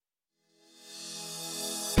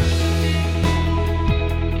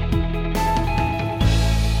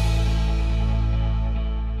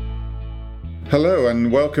Hello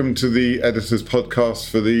and welcome to the Editor's Podcast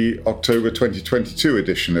for the October 2022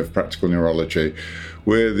 edition of Practical Neurology.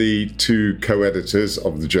 We're the two co-editors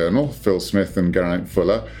of the journal, Phil Smith and Geraint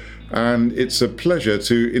Fuller, and it's a pleasure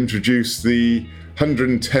to introduce the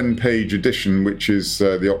 110-page edition, which is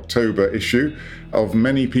the October issue of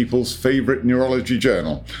many people's favourite neurology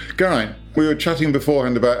journal. Geraint, we were chatting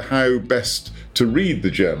beforehand about how best to read the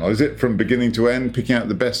journal. Is it from beginning to end, picking out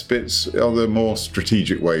the best bits? Are there more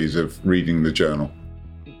strategic ways of reading the journal?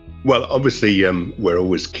 Well, obviously, we're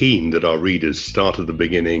always keen that our readers start at the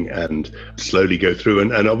beginning and slowly go through.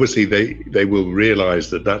 And obviously, they will realise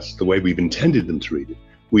that that's the way we've intended them to read it.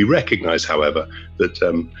 We recognise, however, that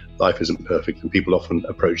life isn't perfect and people often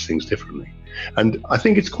approach things differently. And I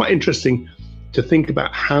think it's quite interesting to think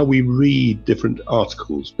about how we read different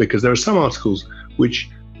articles, because there are some articles which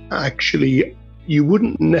actually you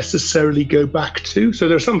wouldn't necessarily go back to. So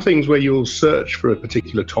there are some things where you'll search for a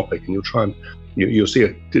particular topic and you'll try and you'll see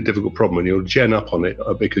a difficult problem and you'll gen up on it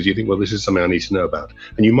because you think, well, this is something I need to know about.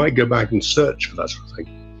 And you might go back and search for that sort of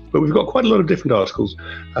thing. But we've got quite a lot of different articles,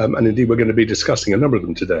 and indeed we're going to be discussing a number of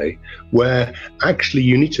them today, where actually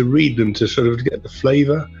you need to read them to sort of get the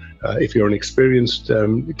flavour. If you're an experienced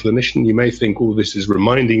clinician, you may think, oh, this is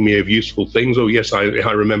reminding me of useful things. Oh, yes, I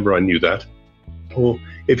remember I knew that. Or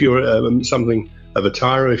if you're something of a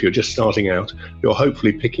tyro, if you're just starting out, you're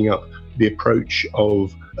hopefully picking up the approach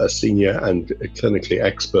of a senior and a clinically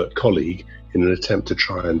expert colleague in an attempt to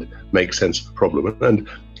try and make sense of the problem.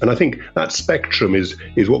 And I think that spectrum is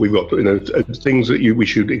what we've got, things that we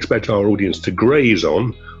should expect our audience to graze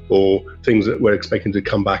on, or things that we're expecting to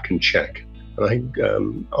come back and check. And I think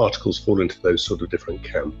articles fall into those sort of different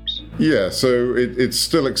camps. Yeah, so it's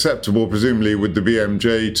still acceptable, presumably, with the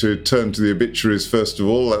BMJ to turn to the obituaries first of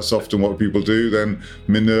all. That's often what people do, then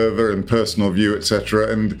Minerva and Personal View,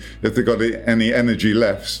 etc. And if they've got any energy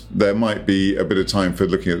left, there might be a bit of time for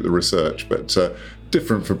looking at the research, but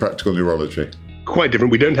different for practical neurology. Quite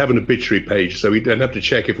different. We don't have an obituary page, so we don't have to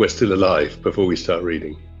check if we're still alive before we start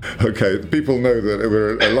reading. Okay, people know that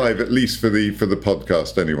we're alive, at least for the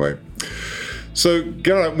podcast anyway. So,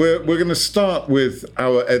 Geraint, we're going to start with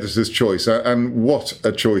our editor's choice, and what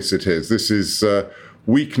a choice it is. This is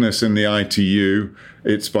Weakness in the ITU.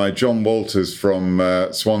 It's by John Walters from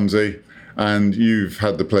Swansea, and you've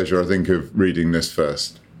had the pleasure, I think, of reading this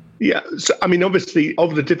first. Yeah, so, I mean, obviously,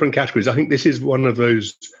 of the different categories, I think this is one of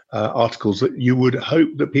those articles that you would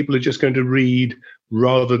hope that people are just going to read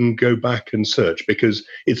rather than go back and search, because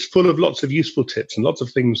it's full of lots of useful tips and lots of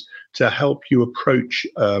things to help you approach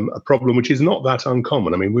a problem which is not that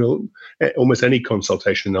uncommon. I mean, almost any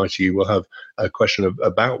consultation in ITU will have a question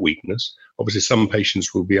about weakness. Obviously, some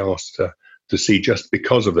patients will be asked to see just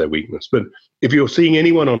because of their weakness. But if you're seeing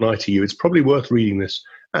anyone on ITU, it's probably worth reading this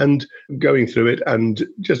and going through it and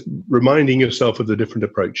just reminding yourself of the different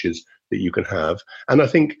approaches that you can have. And I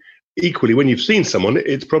think equally, when you've seen someone,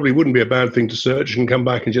 it probably wouldn't be a bad thing to search and come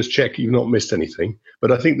back and just check you've not missed anything.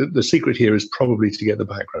 But I think that the secret here is probably to get the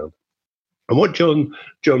background. And what John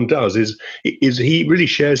does is he really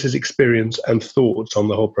shares his experience and thoughts on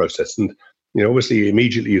the whole process. And obviously,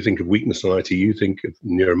 immediately you think of weakness on ITU, you think of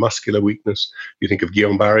neuromuscular weakness, you think of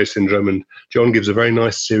Guillain-Barré syndrome, and John gives a very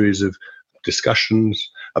nice series of discussions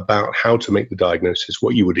about how to make the diagnosis,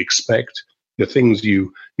 what you would expect, the things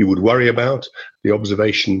you would worry about, the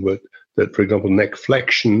observation that, for example, neck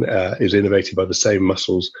flexion is innervated by the same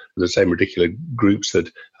muscles, the same radicular groups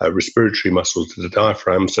that respiratory muscles to the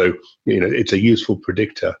diaphragm. So, it's a useful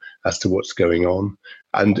predictor as to what's going on.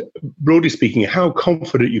 And broadly speaking, how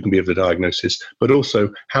confident you can be of the diagnosis, but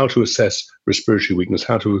also how to assess respiratory weakness,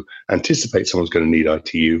 how to anticipate someone's going to need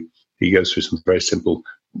ITU. He goes through some very simple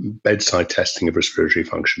bedside testing of respiratory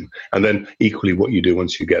function, and then equally what you do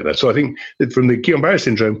once you get there. So I think that from the Guillain-Barré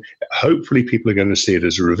syndrome, hopefully people are going to see it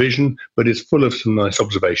as a revision, but it's full of some nice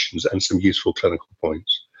observations and some useful clinical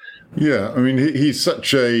points. Yeah, I mean, he's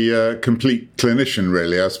such a complete clinician,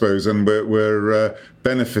 really, I suppose, and we're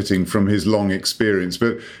benefiting from his long experience.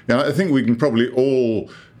 But I think we can probably all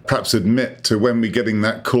perhaps admit to when we're getting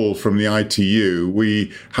that call from the ITU,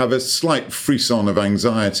 we have a slight frisson of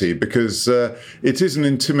anxiety because it is an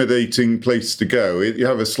intimidating place to go. You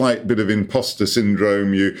have a slight bit of imposter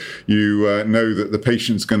syndrome. You know that the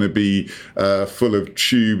patient's going to be full of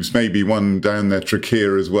tubes, maybe one down their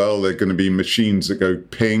trachea as well. There are going to be machines that go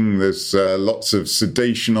ping. There's lots of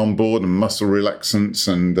sedation on board and muscle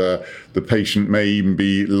relaxants, and the patient may even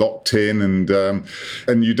be locked in,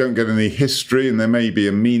 and you don't get any history, and there may be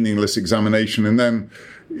a meaningless examination, and then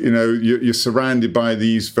you're surrounded by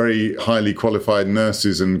these very highly qualified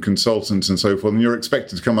nurses and consultants and so forth, and you're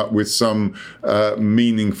expected to come up with some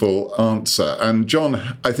meaningful answer. And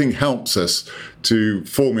John, I think, helps us to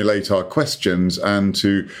formulate our questions and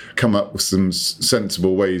to come up with some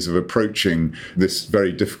sensible ways of approaching this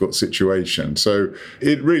very difficult situation. So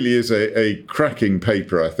it really is a cracking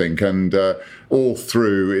paper, I think, and all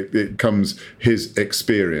through it comes his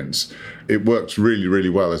experience. It works really, really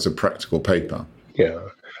well as a practical paper. Yeah.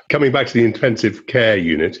 Coming back to the intensive care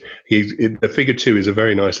unit, the figure 2 is a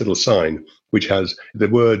very nice little sign which has the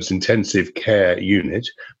words intensive care unit,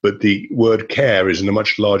 but the word care is in a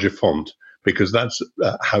much larger font, because that's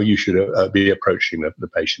how you should be approaching the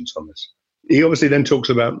patients on this. He obviously then talks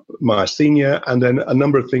about myasthenia and then a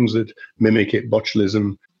number of things that mimic it: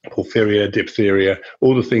 botulism, porphyria, diphtheria,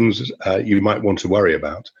 all the things you might want to worry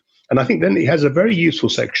about. And I think then he has a very useful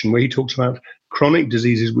section where he talks about chronic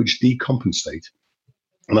diseases which decompensate.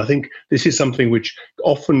 And I think this is something which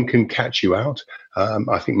often can catch you out.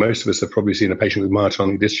 I think most of us have probably seen a patient with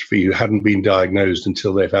myotonic dystrophy who hadn't been diagnosed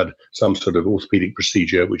until they've had some sort of orthopedic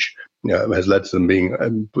procedure, which has led to them being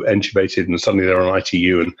intubated, and suddenly they're on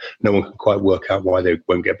ITU and no one can quite work out why they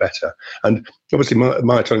won't get better. And obviously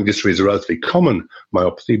myotonic dystrophy is a relatively common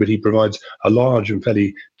myopathy, but he provides a large and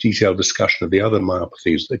fairly detailed discussion of the other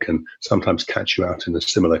myopathies that can sometimes catch you out in a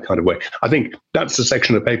similar kind of way. I think that's the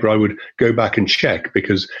section of the paper I would go back and check,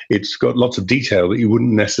 because it's got lots of detail that you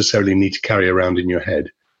wouldn't necessarily need to carry around in your head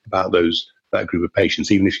about that group of patients,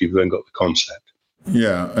 even if you've then got the concept.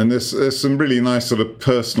 Yeah, and there's some really nice sort of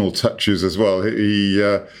personal touches as well. He,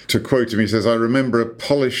 to quote him, he says, "I remember a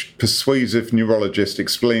polished, persuasive neurologist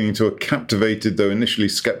explaining to a captivated, though initially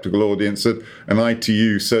sceptical audience that an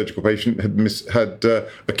ITU surgical patient had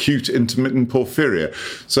acute intermittent porphyria."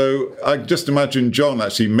 So I just imagine John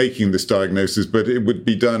actually making this diagnosis, but it would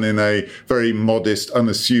be done in a very modest,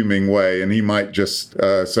 unassuming way, and he might just,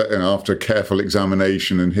 after careful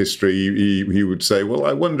examination and history, he would say, "Well,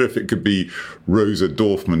 I wonder if it could be Rosa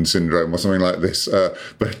Dorfman syndrome or something like this,"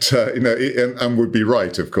 and would be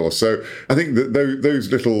right, of course. So I think that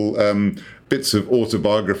those little bits of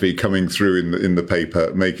autobiography coming through in the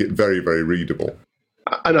paper make it very, very readable.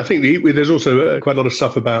 And I think there's also quite a lot of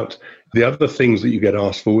stuff about the other things that you get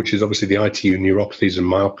asked for, which is obviously the ITU neuropathies and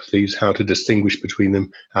myopathies, how to distinguish between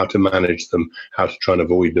them, how to manage them, how to try and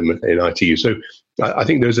avoid them in ITU. So I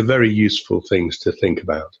think those are very useful things to think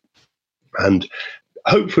about. And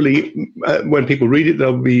hopefully, when people read it,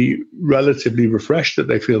 they'll be relatively refreshed, that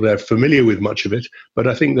they feel they're familiar with much of it, but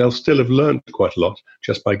I think they'll still have learned quite a lot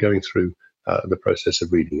just by going through the process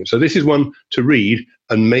of reading it. So this is one to read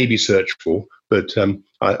and maybe search for, but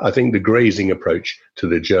I think the grazing approach to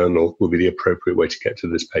the journal will be the appropriate way to get to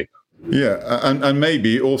this paper. Yeah, and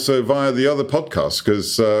maybe also via the other podcasts,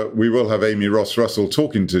 because we will have Amy Ross Russell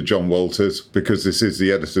talking to John Walters, because this is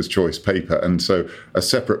the Editor's Choice paper, and so a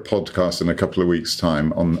separate podcast in a couple of weeks'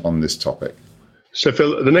 time on this topic. So,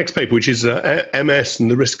 Phil, the next paper, which is MS and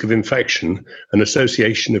the Risk of Infection, an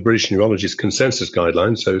Association of British Neurologists Consensus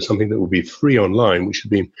Guidelines, so something that will be free online, which has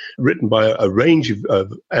been written by a range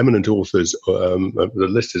of eminent authors. The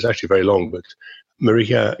list is actually very long, but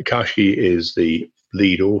Marika Kashi is the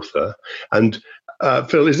lead author. And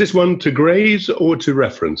Phil, is this one to graze or to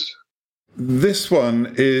reference? This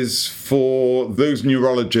one is for those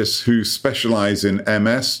neurologists who specialise in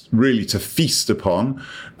MS, really to feast upon,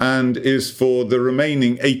 and is for the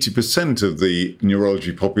remaining 80% of the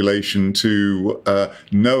neurology population to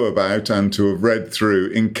know about and to have read through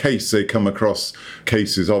in case they come across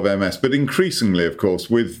cases of MS. But increasingly, of course,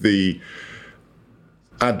 with the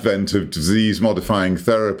advent of disease-modifying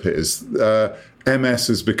therapies, MS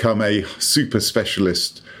has become a super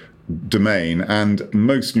specialist domain, and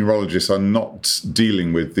most neurologists are not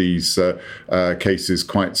dealing with these cases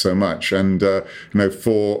quite so much. And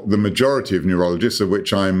for the majority of neurologists, of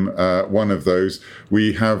which I'm one of those,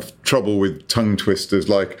 we have trouble with tongue twisters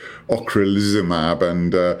like ocrelizumab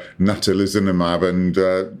and natalizumab, and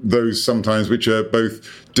those sometimes which are both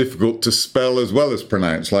difficult to spell as well as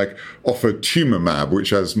pronounce, like ofatumumab,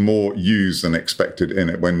 which has more U's than expected in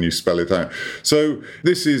it when you spell it out. So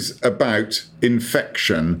this is about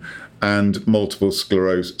infection and multiple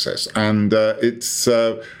sclerosis, and it's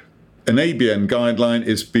an ABN guideline.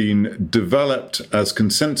 It's been developed as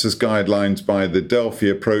consensus guidelines by the Delphi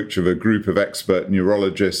approach of a group of expert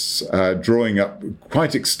neurologists, drawing up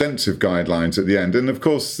quite extensive guidelines at the end. And of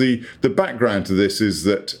course, the background to this is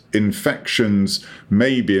that infections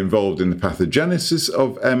may be involved in the pathogenesis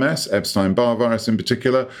of MS, Epstein-Barr virus in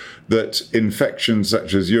particular, that infections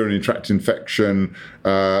such as urinary tract infection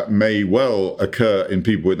may well occur in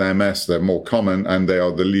people with MS. They're more common, and they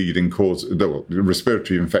are the leading cause.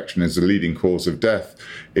 Respiratory infection is the leading cause of death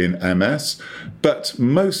in MS. But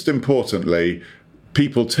most importantly,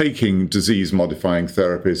 people taking disease-modifying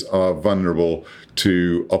therapies are vulnerable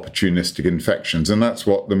to opportunistic infections, and that's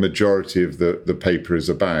what the majority of the paper is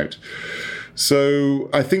about. So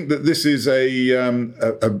I think that this is a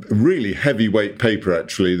really heavyweight paper,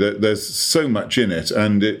 actually. There's so much in it,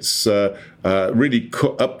 and it's really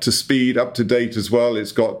up to speed, up to date as well.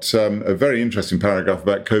 It's got a very interesting paragraph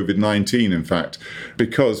about COVID-19, in fact,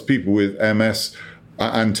 because people with MS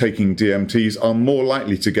and taking DMTs are more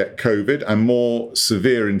likely to get COVID and more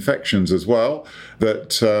severe infections as well,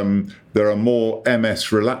 that there are more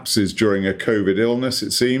MS relapses during a COVID illness,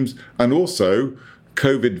 it seems, and also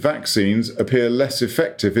COVID vaccines appear less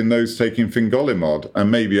effective in those taking fingolimod and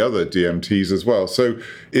maybe other DMTs as well. So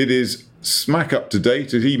it is smack up to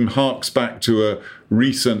date. It even harks back to a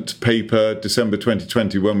recent paper, December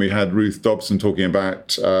 2020, when we had Ruth Dobson talking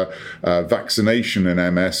about vaccination in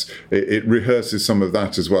MS. It rehearses some of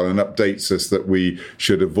that as well and updates us that we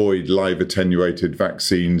should avoid live attenuated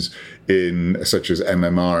vaccines such as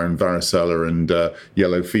MMR and varicella and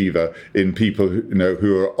yellow fever in people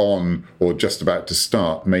who are on or just about to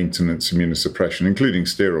start maintenance immunosuppression, including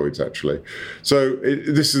steroids, actually. So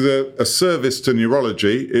this is a service to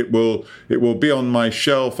neurology. It will be on my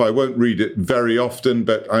shelf. I won't read it very often,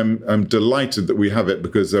 but I'm delighted that we have it,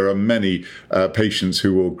 because there are many patients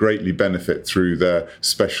who will greatly benefit through their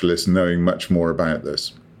specialists knowing much more about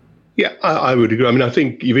this. Yeah, I would agree. I mean, I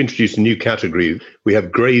think you've introduced a new category. We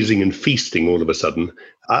have grazing and feasting all of a sudden.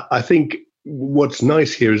 I think what's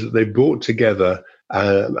nice here is that they've brought together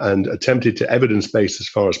and attempted to evidence-base as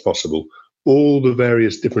far as possible all the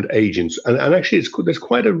various different agents. And actually, there's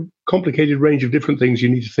quite a complicated range of different things you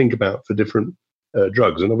need to think about for different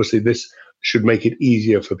drugs. And obviously, this should make it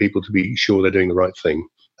easier for people to be sure they're doing the right thing.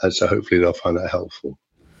 And so hopefully they'll find that helpful.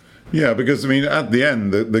 Yeah, because, I mean, at the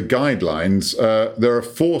end, the guidelines, there are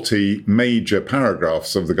 40 major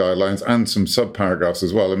paragraphs of the guidelines and some sub-paragraphs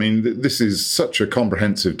as well. I mean, this is such a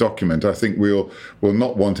comprehensive document. I think we'll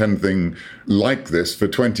not want anything like this for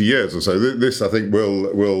 20 years or so. This, I think,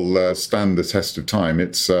 will stand the test of time.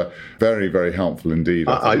 It's very, very helpful indeed.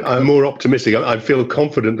 I'm more optimistic. I feel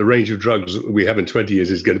confident the range of drugs that we have in 20 years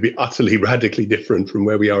is going to be utterly, radically different from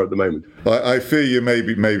where we are at the moment. I fear you may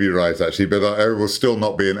be right, actually, but I will still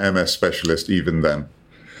not be an MS specialist even then.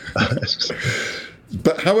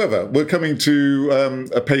 But however, we're coming to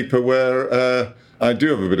a paper where I do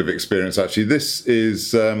have a bit of experience, actually. This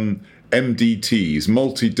is MDTs,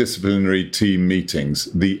 multidisciplinary team meetings,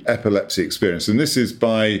 the epilepsy experience. And this is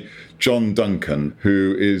by John Duncan,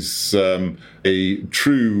 who is a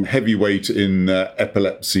true heavyweight in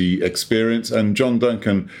epilepsy experience, and John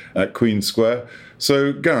Duncan at Queen Square.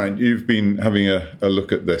 So, Geraint, you've been having a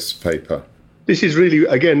look at this paper. This is really,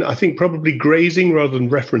 again, I think probably grazing rather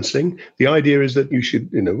than referencing. The idea is that you should,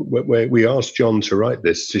 where we asked John to write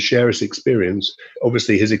this, to share his experience.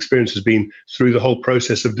 Obviously, his experience has been through the whole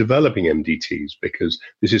process of developing MDTs, because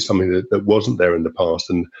this is something that wasn't there in the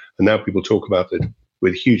past. And now people talk about it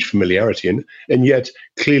with huge familiarity. And yet,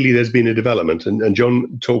 clearly, there's been a development. And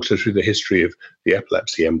John talks us through the history of the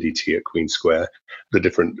epilepsy MDT at Queen Square, the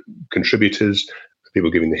different contributors, people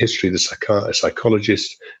giving the history, the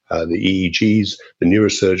psychologists, the EEGs, the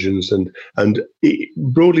neurosurgeons, and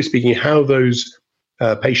broadly speaking, how those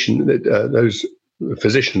those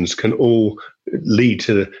physicians can all lead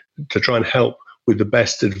to try and help with the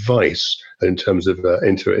best advice in terms of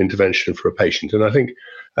intervention for a patient. And I think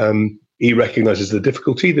he recognises the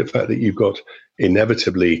difficulty, the fact that you've got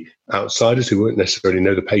inevitably outsiders who won't necessarily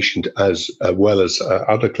know the patient as well as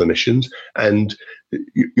other clinicians, and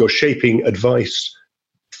you're shaping advice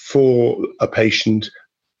for a patient's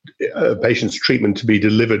treatment to be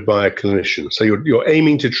delivered by a clinician. So you're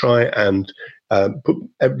aiming to try and put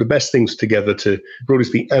the best things together to, broadly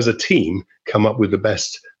speaking, as a team, come up with the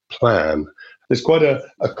best plan. There's quite a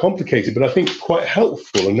complicated, but I think quite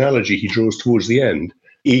helpful analogy he draws towards the end.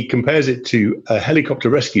 He compares it to a helicopter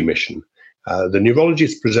rescue mission. The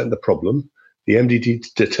neurologists present the problem. The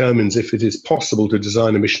MDT determines if it is possible to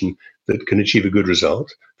design a mission that can achieve a good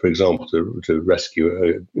result, for example, to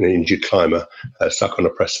rescue an injured climber stuck on a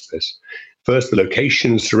precipice. First, the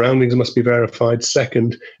location and surroundings must be verified.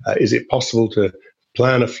 Second, is it possible to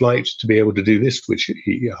plan a flight to be able to do this, which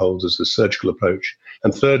he holds as a surgical approach?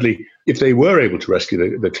 And thirdly, if they were able to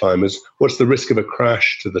rescue the climbers, what's the risk of a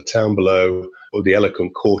crash to the town below or the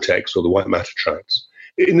eloquent cortex or the white matter tracts?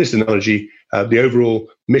 in this analogy, the overall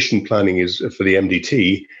mission planning is for the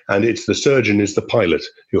MDT, and it's the surgeon is the pilot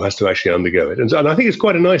who has to actually undergo it. And I think it's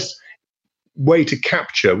quite a nice way to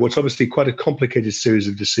capture what's obviously quite a complicated series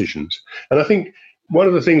of decisions. And I think one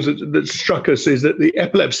of the things that struck us is that the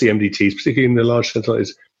epilepsy MDTs, particularly in the large central,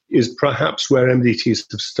 is perhaps where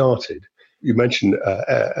MDTs have started. You mentioned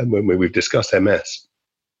when we've discussed MS,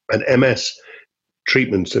 and MS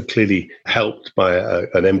treatments have clearly helped by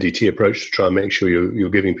an MDT approach to try and make sure you're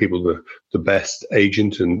giving people the best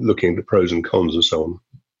agent and looking at the pros and cons and so on.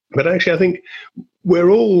 But actually, I think we're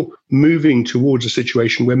all moving towards a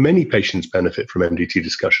situation where many patients benefit from MDT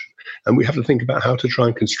discussion, and we have to think about how to try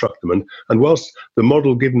and construct them. And whilst the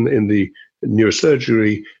model given in the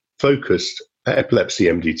neurosurgery-focused epilepsy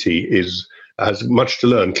MDT has much to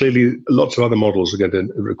learn, clearly lots of other models are going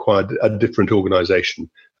to require a different organization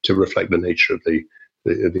to reflect the nature of the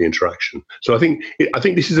interaction. So I think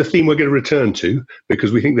this is a theme we're going to return to,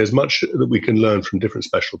 because we think there's much that we can learn from different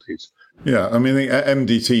specialties. Yeah, I mean,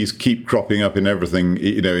 MDTs keep cropping up in everything,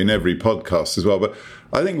 in every podcast as well. But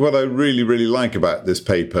I think what I really, really like about this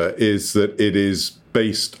paper is that it is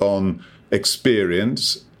based on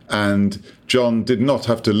experience, and John did not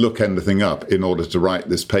have to look anything up in order to write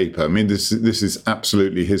this paper. I mean, this is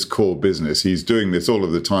absolutely his core business. He's doing this all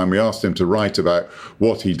of the time. We asked him to write about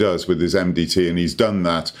what he does with his MDT, and he's done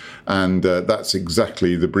that. And that's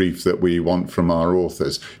exactly the brief that we want from our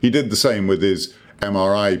authors. He did the same with his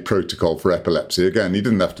MRI protocol for epilepsy. Again, he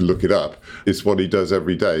didn't have to look it up. It's what he does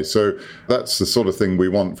every day. So that's the sort of thing we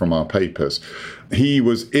want from our papers. He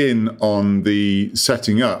was in on the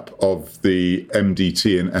setting up of the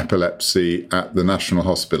MDT in epilepsy at the National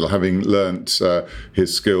Hospital, having learnt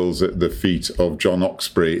his skills at the feet of John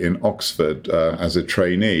Oxbury in Oxford as a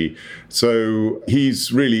trainee. So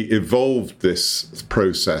he's really evolved this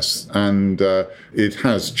process, and it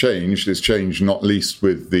has changed. It's changed not least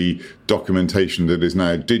with the documentation that is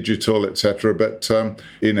now digital, etc. But,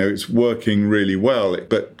 it's working really well,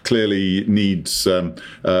 but clearly needs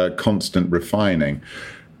constant refining.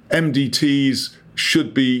 MDTs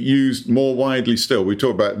should be used more widely still. We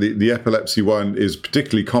talk about the epilepsy one is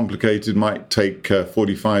particularly complicated, might take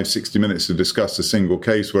 45, 60 minutes to discuss a single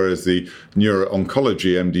case, whereas the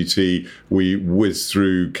neuro-oncology MDT, we whiz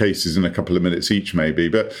through cases in a couple of minutes each maybe.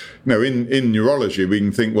 But in neurology, we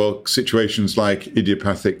can think, well, situations like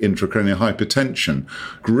idiopathic intracranial hypertension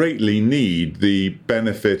greatly need the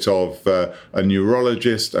benefit of a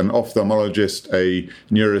neurologist, an ophthalmologist, a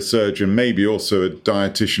neurosurgeon, maybe also a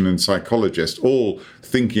dietitian and psychologist, all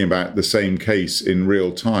thinking about the same case in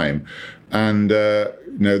real time. And there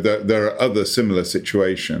are other similar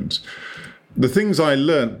situations. The things I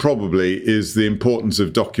learnt probably is the importance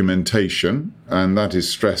of documentation, and that is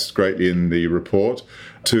stressed greatly in the report,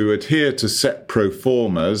 to adhere to set pro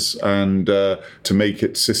formas and to make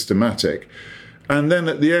it systematic. And then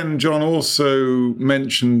at the end, John also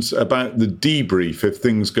mentions about the debrief if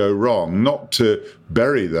things go wrong, not to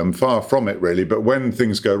bury them, far from it really, but when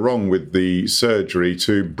things go wrong with the surgery,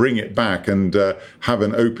 to bring it back and have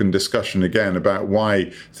an open discussion again about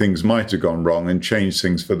why things might have gone wrong and change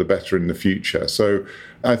things for the better in the future. So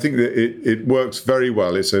I think that it works very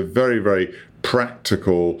well. It's a very, very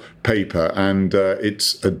practical paper, and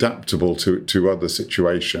it's adaptable to other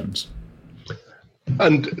situations.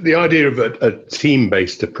 And the idea of a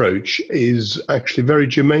team-based approach is actually very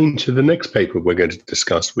germane to the next paper we're going to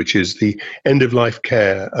discuss, which is the end-of-life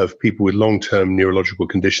care of people with long-term neurological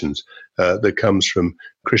conditions that comes from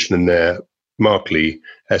Krishna Nair, Mark Lee,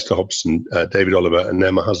 Esther Hobson, David Oliver, and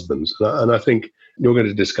Emma Husbands. And I think you're going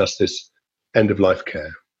to discuss this end-of-life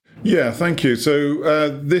care. Yeah, thank you. So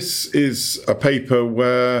this is a paper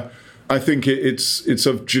where I think it's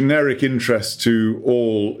of generic interest to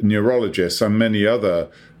all neurologists and many other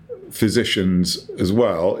physicians as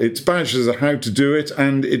well. It's badged as a how to do it,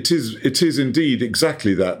 and it is indeed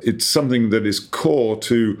exactly that. It's something that is core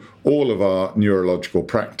to all of our neurological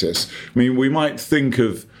practice. I mean, we might think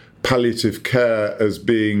of palliative care as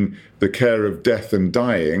being the care of death and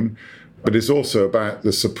dying, but it's also about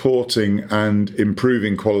the supporting and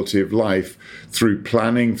improving quality of life through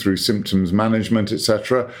planning, through symptoms management,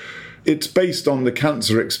 etc. It's based on the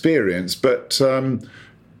cancer experience, but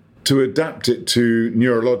to adapt it to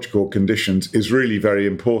neurological conditions is really very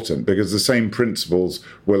important, because the same principles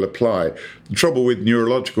will apply. The trouble with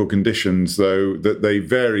neurological conditions, though, that they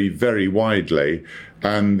vary very widely,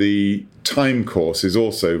 and the time course is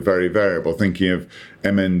also very variable, thinking of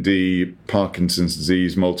MND, Parkinson's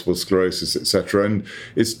disease, multiple sclerosis, etc. And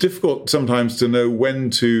it's difficult sometimes to know when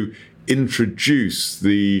to introduce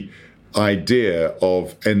the idea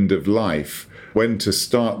of end of life. when to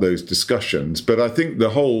start those discussions. But I think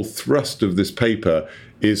the whole thrust of this paper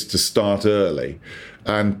is to start early,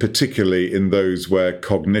 and particularly in those where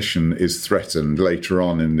cognition is threatened later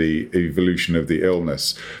on in the evolution of the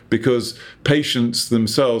illness, because patients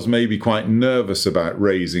themselves may be quite nervous about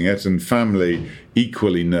raising it, and family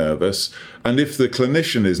equally nervous. And if the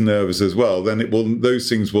clinician is nervous as well, then those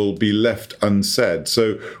things will be left unsaid.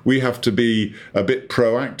 So we have to be a bit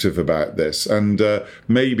proactive about this, and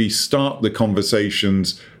maybe start the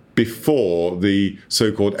conversations before the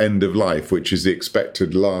so-called end of life, which is the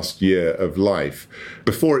expected last year of life,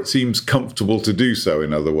 before it seems comfortable to do so,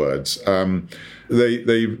 in other words.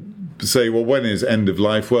 They say, well, when is end of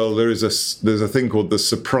life? Well, there's a thing called the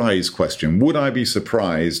surprise question. Would I be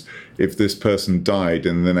surprised if this person died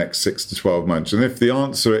in the next 6 to 12 months? And if the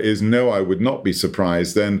answer is no, I would not be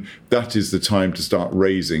surprised, then that is the time to start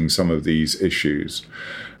raising some of these issues.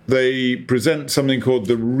 They present something called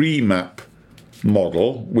the REMAP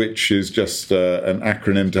model, which is just an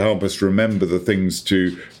acronym to help us remember the things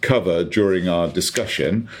to cover during our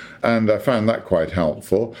discussion. And I found that quite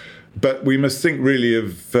helpful. But we must think really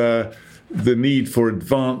of the need for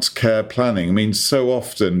advanced care planning. I mean, so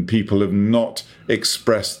often people have not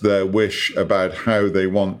expressed their wish about how they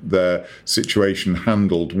want their situation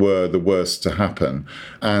handled were the worst to happen.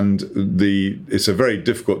 And it's a very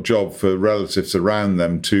difficult job for relatives around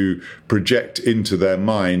them to project into their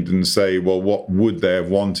mind and say, well, what would they have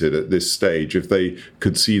wanted at this stage if they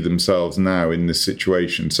could see themselves now in this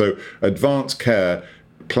situation? So advanced care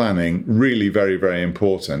planning, really very, very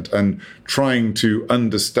important, and trying to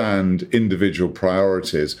understand individual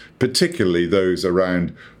priorities, particularly those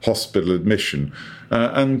around hospital admission.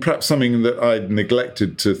 And perhaps something that I'd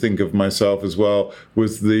neglected to think of myself as well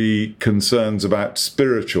was the concerns about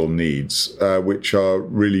spiritual needs, which are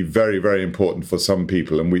really very, very important for some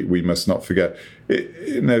people, and we must not forget.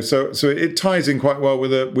 So it ties in quite well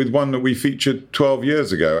with one that we featured 10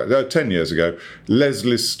 years ago,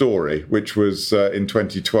 Leslie's Story, which was in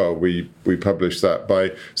 2012. We published that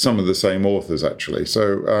by some of the same authors, actually.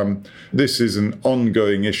 So this is an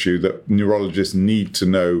ongoing issue that neurologists need to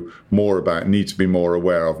know more about, need to be more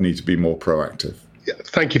aware of, need to be more proactive. Yeah,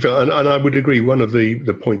 thank you, Phil. And I would agree. One of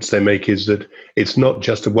the points they make is that it's not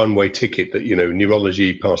just a one-way ticket that,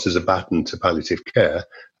 neurology passes a baton to palliative care.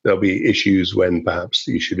 There'll be issues when perhaps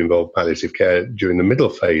you should involve palliative care during the middle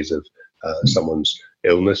phase of someone's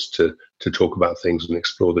illness to talk about things and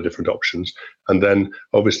explore the different options. And then,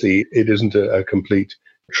 obviously, it isn't a complete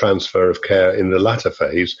transfer of care in the latter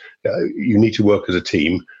phase. You need to work as a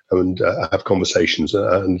team and have conversations.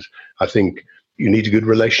 And I think you need a good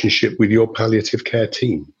relationship with your palliative care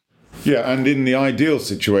team. Yeah, and in the ideal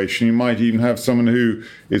situation, you might even have someone who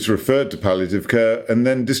is referred to palliative care and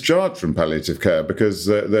then discharged from palliative care because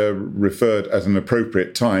they're referred at an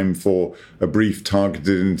appropriate time for a brief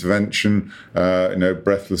targeted intervention,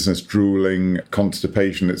 breathlessness, drooling,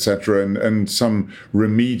 constipation, etc., and some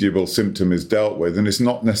remediable symptom is dealt with. And it's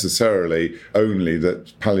not necessarily only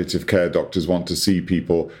that palliative care doctors want to see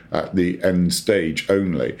people at the end stage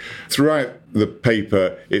only. Throughout the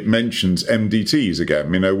paper, it mentions MDTs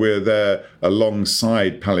again. We're there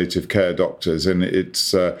alongside palliative care doctors, and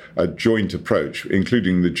it's a joint approach,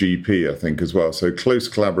 including the GP, I think, as well. So close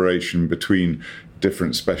collaboration between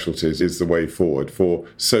different specialties is the way forward for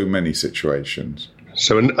so many situations.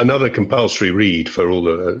 So another compulsory read for all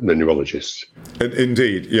the neurologists.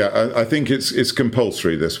 Indeed, yeah. I think it's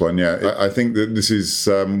compulsory, this one, yeah. I think that this is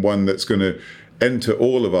one that's going to enter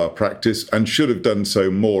all of our practice and should have done so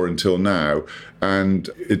more until now. And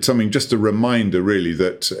it's something, just a reminder really,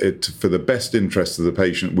 that for the best interest of the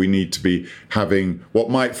patient, we need to be having what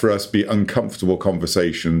might for us be uncomfortable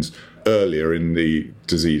conversations earlier in the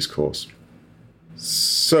disease course.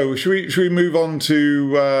 So should we move on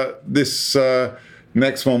to this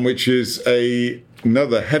next one, which is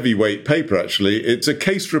another heavyweight paper, actually. It's a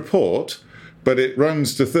case report, but it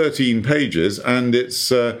runs to 13 pages, and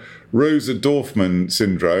it's Rosa Dorfman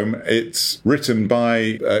syndrome. It's written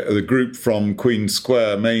by the group from Queen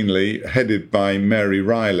Square, mainly, headed by Mary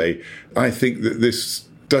Riley. I think that this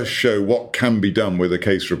does show what can be done with a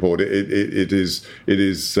case report. It is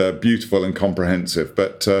beautiful and comprehensive.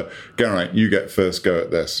 But Geraint, you get first go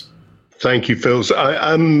at this. Thank you, Phil. So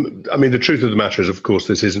the truth of the matter is, of course,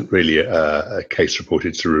 this isn't really a case report,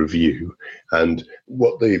 it's a review. And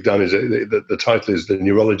what they've done is, the title is The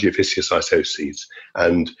Neurology of Histiocytoses.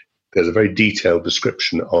 And there's a very detailed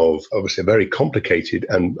description of, obviously, a very complicated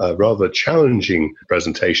and rather challenging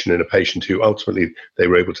presentation in a patient who ultimately they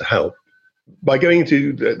were able to help. By going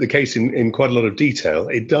into the case in quite a lot of detail,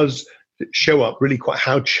 it does show up really quite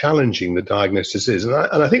how challenging the diagnosis is. And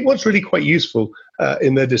I think what's really quite useful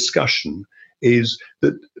in their discussion is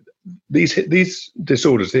that these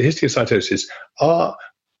disorders, the histiocytosis, are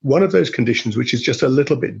one of those conditions which is just a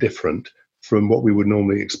little bit different from what we would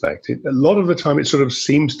normally expect. A lot of the time, it sort of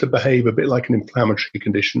seems to behave a bit like an inflammatory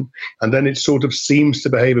condition, and then it sort of seems to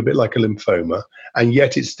behave a bit like a lymphoma, and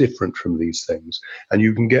yet it's different from these things. And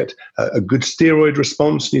you can get a good steroid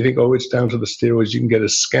response, and you think, oh, it's down to the steroids. You can get a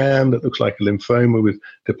scan that looks like a lymphoma with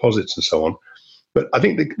deposits and so on. But I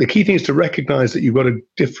think the key thing is to recognize that you've got a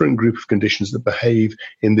different group of conditions that behave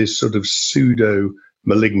in this sort of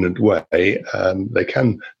pseudo-malignant way. They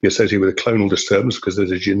can be associated with a clonal disturbance because there's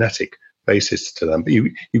a genetic basis to them. But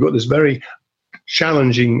you've got this very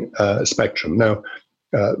challenging spectrum. Now,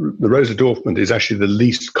 the Rosa-Dorfman is actually the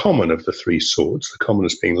least common of the three sorts, the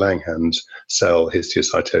commonest being Langerhans cell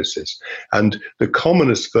histiocytosis. And the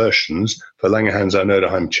commonest versions for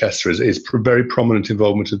Langerhans-Arnoldheim-Chester is very prominent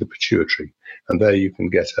involvement of the pituitary. And there you can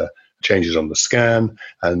get changes on the scan,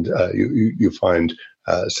 and you find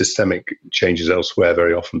systemic changes elsewhere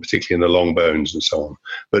very often, particularly in the long bones and so on.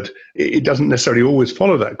 But it doesn't necessarily always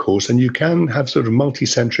follow that course, and you can have sort of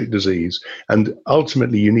multicentric disease. And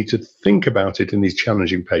ultimately, you need to think about it in these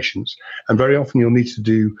challenging patients. And very often, you'll need to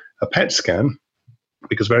do a PET scan,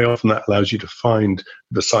 because very often that allows you to find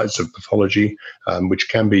the sites of pathology, which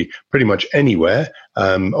can be pretty much anywhere.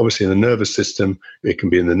 Obviously, in the nervous system, it can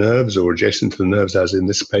be in the nerves or adjacent to the nerves, as in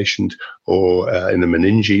this patient, or in the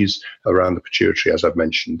meninges around the pituitary, as I've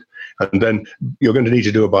mentioned. And then you're going to need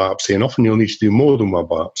to do a biopsy, and often you'll need to do more than one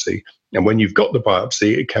biopsy. And when you've got the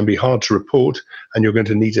biopsy, it can be hard to report, and you're going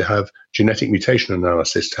to need to have genetic mutation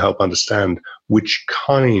analysis to help understand which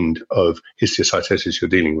kind of histiocytosis you're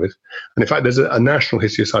dealing with. And in fact, there's a national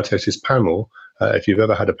histiocytosis panel. If you've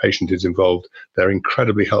ever had a patient who's involved, they're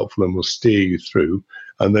incredibly helpful and will steer you through.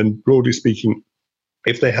 And then, broadly speaking,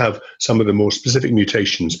 if they have some of the more specific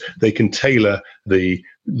mutations, they can tailor the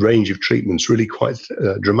range of treatments really quite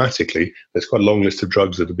dramatically. There's quite a long list of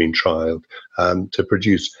drugs that have been trialed to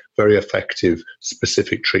produce very effective,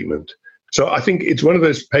 specific treatment. So I think it's one of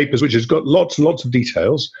those papers which has got lots and lots of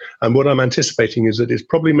details. And what I'm anticipating is that it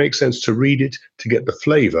probably makes sense to read it to get the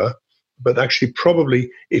flavor. But actually, probably,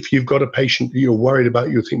 if you've got a patient that you're worried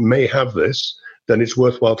about, you think may have this, then it's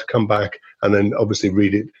worthwhile to come back and then obviously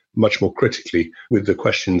read it much more critically with the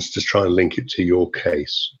questions to try and link it to your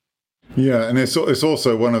case. Yeah, and it's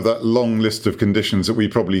also one of that long list of conditions that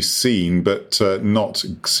we've probably seen but not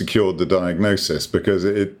secured the diagnosis, because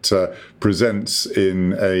it presents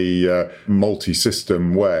in a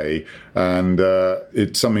multi-system way, and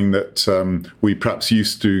it's something that we perhaps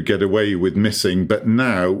used to get away with missing, but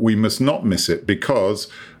now we must not miss it, because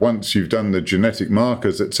once you've done the genetic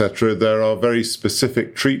markers, etc., there are very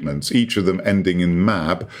specific treatments, each of them ending in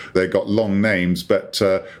MAB. They've got long names, but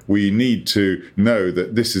we need to know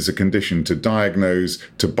that this is a condition to diagnose,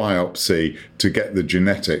 to biopsy, to get the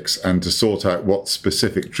genetics, and to sort out what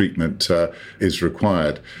specific treatment is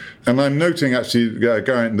required. And I'm noting, actually,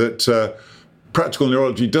 Geraint, that practical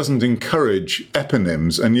neurology doesn't encourage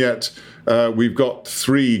eponyms, and yet we've got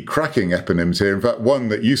three cracking eponyms here. In fact, one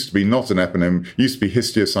that used to be not an eponym, used to be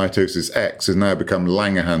histiocytosis X, has now become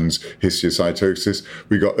Langerhans histiocytosis.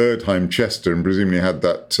 We got Erdheim-Chester, and presumably had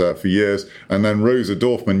that for years. And then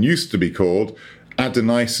Rosa-Dorfman used to be called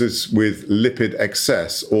adenitis with lipid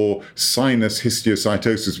excess, or sinus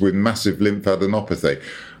histiocytosis with massive lymphadenopathy.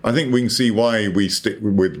 I think we can see why we stick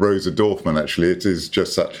with Rosa-Dorfman, actually. It is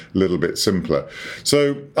just that little bit simpler.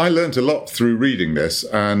 So I learned a lot through reading this,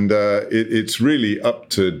 and it's really up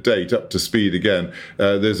to date, up to speed again.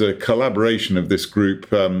 There's a collaboration of this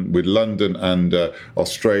group with London and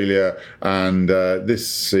Australia, and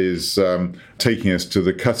this is taking us to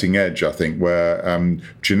the cutting edge, I think, where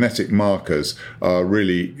genetic markers are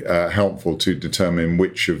really helpful to determine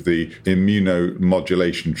which of the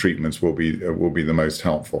immunomodulation treatments will be the most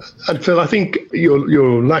helpful. And Phil, I think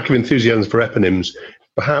your lack of enthusiasm for eponyms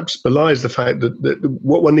perhaps belies the fact that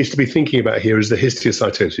what one needs to be thinking about here is the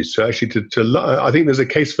histiocytosis. So actually, I think there's a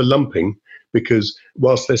case for lumping, because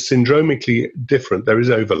whilst they're syndromically different, there is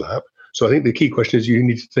overlap. So I think the key question is you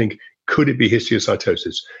need to think, could it be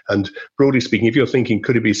histiocytosis? And broadly speaking, if you're thinking,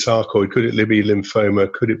 could it be sarcoid? Could it be lymphoma?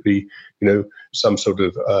 Could it be, some sort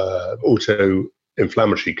of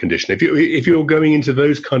auto-inflammatory condition? If you're going into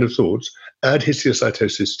those kind of thoughts, add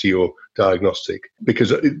histiocytosis to your diagnostic,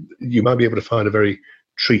 because you might be able to find a very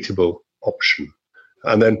treatable option.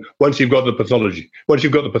 And then once you've got the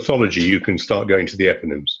pathology, you can start going to the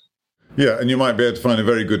eponyms. Yeah, and you might be able to find a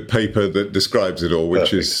very good paper that describes it all,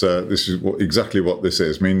 which Perfect. This is exactly what this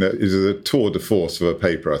is. I mean, it is a tour de force of a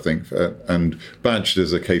paper, I think, and badged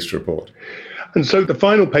as a case report. And so the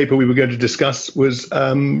final paper we were going to discuss was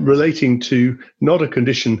relating to not a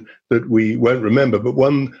condition that we won't remember, but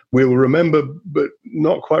one we will remember, but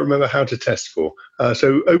not quite remember how to test for.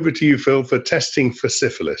 So over to you, Phil, for testing for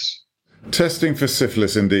syphilis. Testing for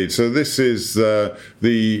syphilis, indeed. So this is the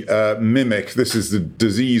mimic. This is the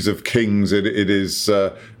disease of kings. It is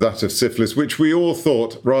that of syphilis, which we all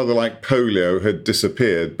thought, rather like polio, had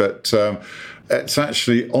disappeared. But it's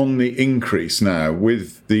actually on the increase now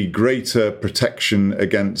with the greater protection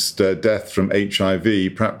against death from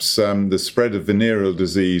HIV. Perhaps the spread of venereal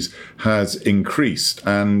disease has increased.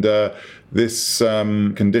 And this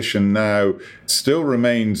condition now still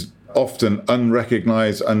remains often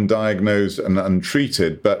unrecognized, undiagnosed, and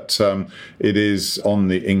untreated, but it is on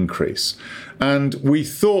the increase. And we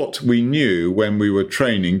thought we knew when we were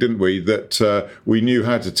training, didn't we, that we knew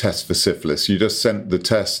how to test for syphilis. You just sent the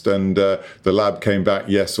test and the lab came back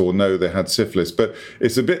yes or no, they had syphilis. But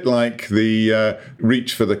it's a bit like the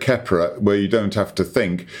reach for the Keppra, where you don't have to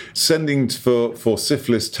think. Sending for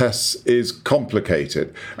syphilis tests is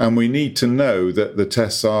complicated, and we need to know that the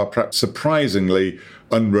tests are perhaps surprisingly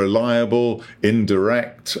unreliable,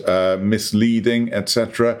 indirect, misleading,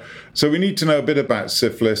 etc. So we need to know a bit about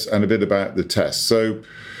syphilis and a bit about the test. So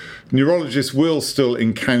neurologists will still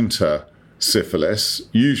encounter syphilis,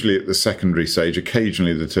 usually at the secondary stage,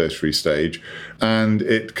 occasionally the tertiary stage, and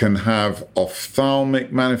it can have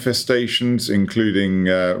ophthalmic manifestations, including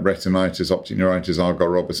retinitis, optic neuritis,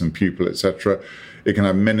 Argyll-Robertson pupil, etc. It can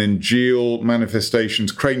have meningeal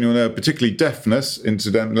manifestations, cranial nerve, particularly deafness,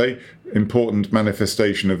 incidentally, important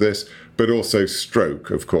manifestation of this, but also stroke,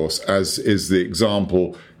 of course, as is the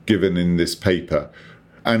example given in this paper.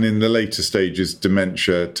 And in the later stages,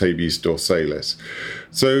 dementia, tabes dorsalis.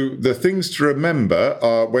 So the things to remember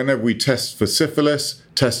are whenever we test for syphilis,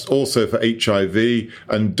 test also for HIV,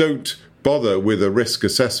 and don't bother with a risk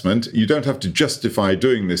assessment. You don't have to justify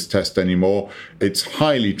doing this test anymore. It's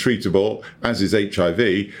highly treatable, as is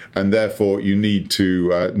HIV, and therefore you need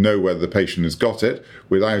to know whether the patient has got it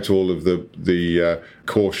without all of the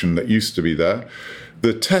caution that used to be there.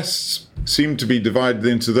 The tests seem to be divided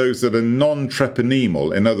into those that are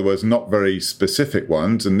non-treponemal, in other words, not very specific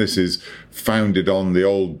ones, and this is founded on the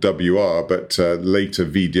old WR, but later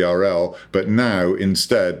VDRL, but now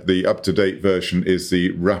instead the up-to-date version is the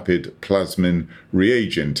Rapid Plasmin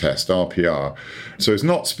Reagin Test, RPR. So it's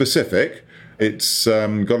not specific. It's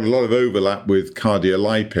got a lot of overlap with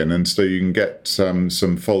cardiolipin, and so you can get some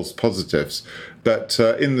false positives. But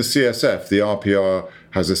in the CSF, the RPR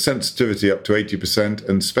has a sensitivity up to 80%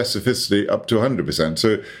 and specificity up to 100%.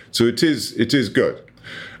 So it is good.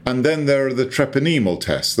 And then there are the treponemal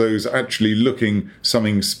tests, those actually looking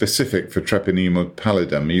something specific for treponemal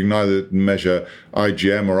pallidum. You can either measure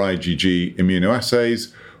IgM or IgG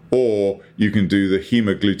immunoassays, or you can do the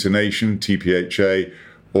hemagglutination, TPHA,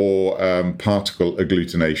 or particle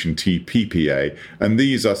agglutination, TPPA. And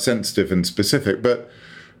these are sensitive and specific, but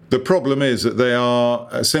the problem is that they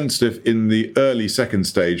are sensitive in the early second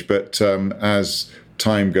stage, but as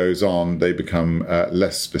time goes on, they become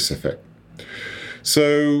less specific.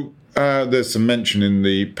 So there's some mention in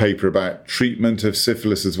the paper about treatment of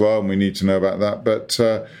syphilis as well, and we need to know about that.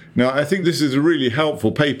 But now I think this is a really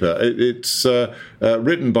helpful paper. It's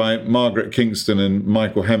written by Margaret Kingston and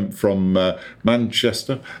Michael Hemp from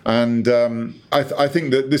Manchester, and I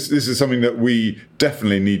think that this is something that we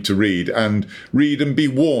definitely need to read and be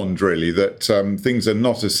warned, really, that things are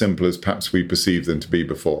not as simple as perhaps we perceived them to be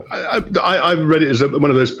before. I've read it as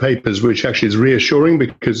one of those papers which actually is reassuring,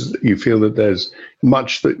 because you feel that there's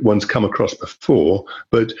much that one's come across before,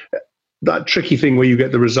 but that tricky thing where you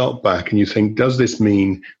get the result back and you think, does this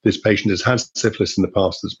mean this patient has had syphilis in the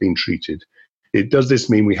past that's been treated? Does this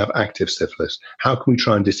mean we have active syphilis? How can we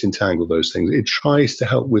try and disentangle those things? It tries to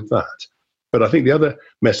help with that. But I think the other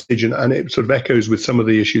message, and it sort of echoes with some of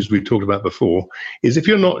the issues we talked about before, is if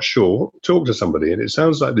you're not sure, talk to somebody. And it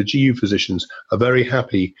sounds like the GU physicians are very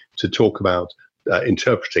happy to talk about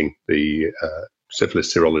interpreting the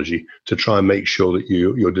syphilis serology to try and make sure that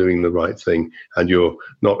you're doing the right thing and you're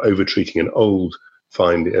not over-treating an old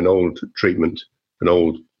treatment, an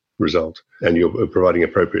old result, and you're providing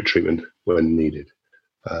appropriate treatment when needed.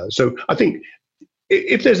 So I think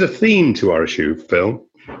if there's a theme to our issue, Phil,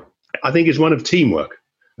 I think it's one of teamwork.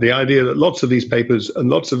 The idea that lots of these papers and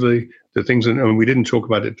lots of the things, and we didn't talk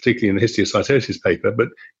about it particularly in the histiocytosis paper, but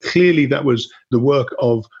clearly that was the work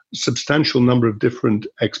of a substantial number of different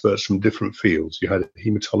experts from different fields. You had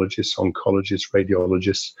hematologists, oncologists,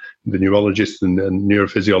 radiologists, the neurologists and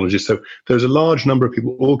neurophysiologists. So there's a large number of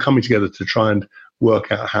people all coming together to try and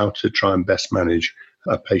work out how to try and best manage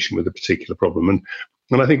a patient with a particular problem. And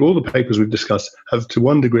And I think all the papers we've discussed have, to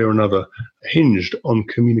one degree or another, hinged on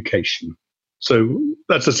communication. So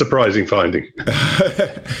that's a surprising finding.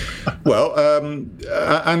 Well,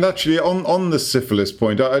 and actually on the syphilis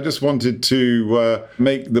point, I just wanted to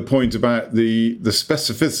make the point about the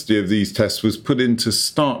specificity of these tests was put into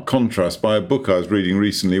stark contrast by a book I was reading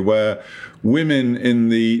recently where women in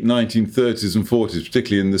the 1930s and 40s,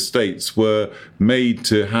 particularly in the States, were made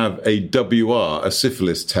to have a WR, a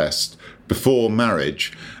syphilis test, before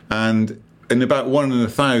marriage. And in about 1 in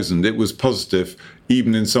 1,000, it was positive,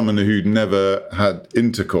 even in someone who'd never had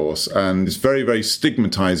intercourse. And it's very, very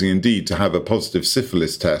stigmatizing indeed to have a positive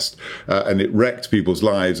syphilis test. And it wrecked people's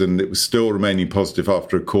lives, and it was still remaining positive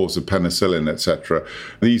after a course of penicillin, etc.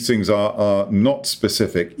 These things are not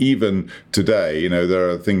specific. Even today, there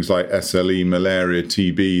are things like SLE, malaria,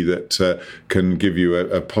 TB that can give you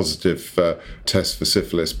a positive test for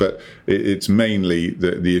syphilis. But it's mainly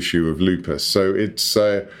the issue of lupus. So it's...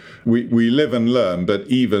 We live and learn, but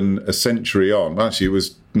even a century on, actually it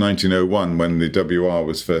was 1901 when the WR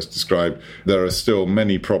was first described, there are still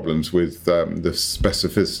many problems with the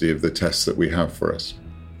specificity of the tests that we have for us.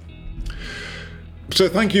 So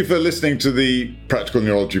thank you for listening to the Practical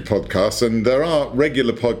Neurology podcast, and there are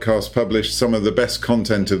regular podcasts published. Some of the best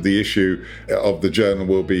content of the issue of the journal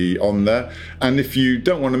will be on there. And if you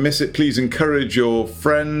don't want to miss it, please encourage your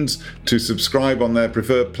friends to subscribe on their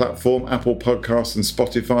preferred platform, Apple Podcasts and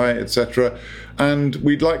Spotify, etc. And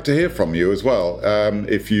we'd like to hear from you as well,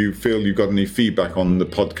 if you feel you've got any feedback on the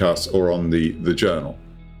podcast or on the journal.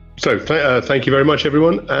 So thank you very much,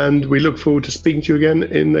 everyone, and we look forward to speaking to you again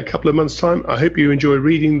in a couple of months' time. I hope you enjoy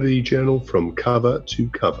reading the journal from cover to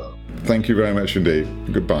cover. Thank you very much indeed.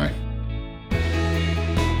 Goodbye.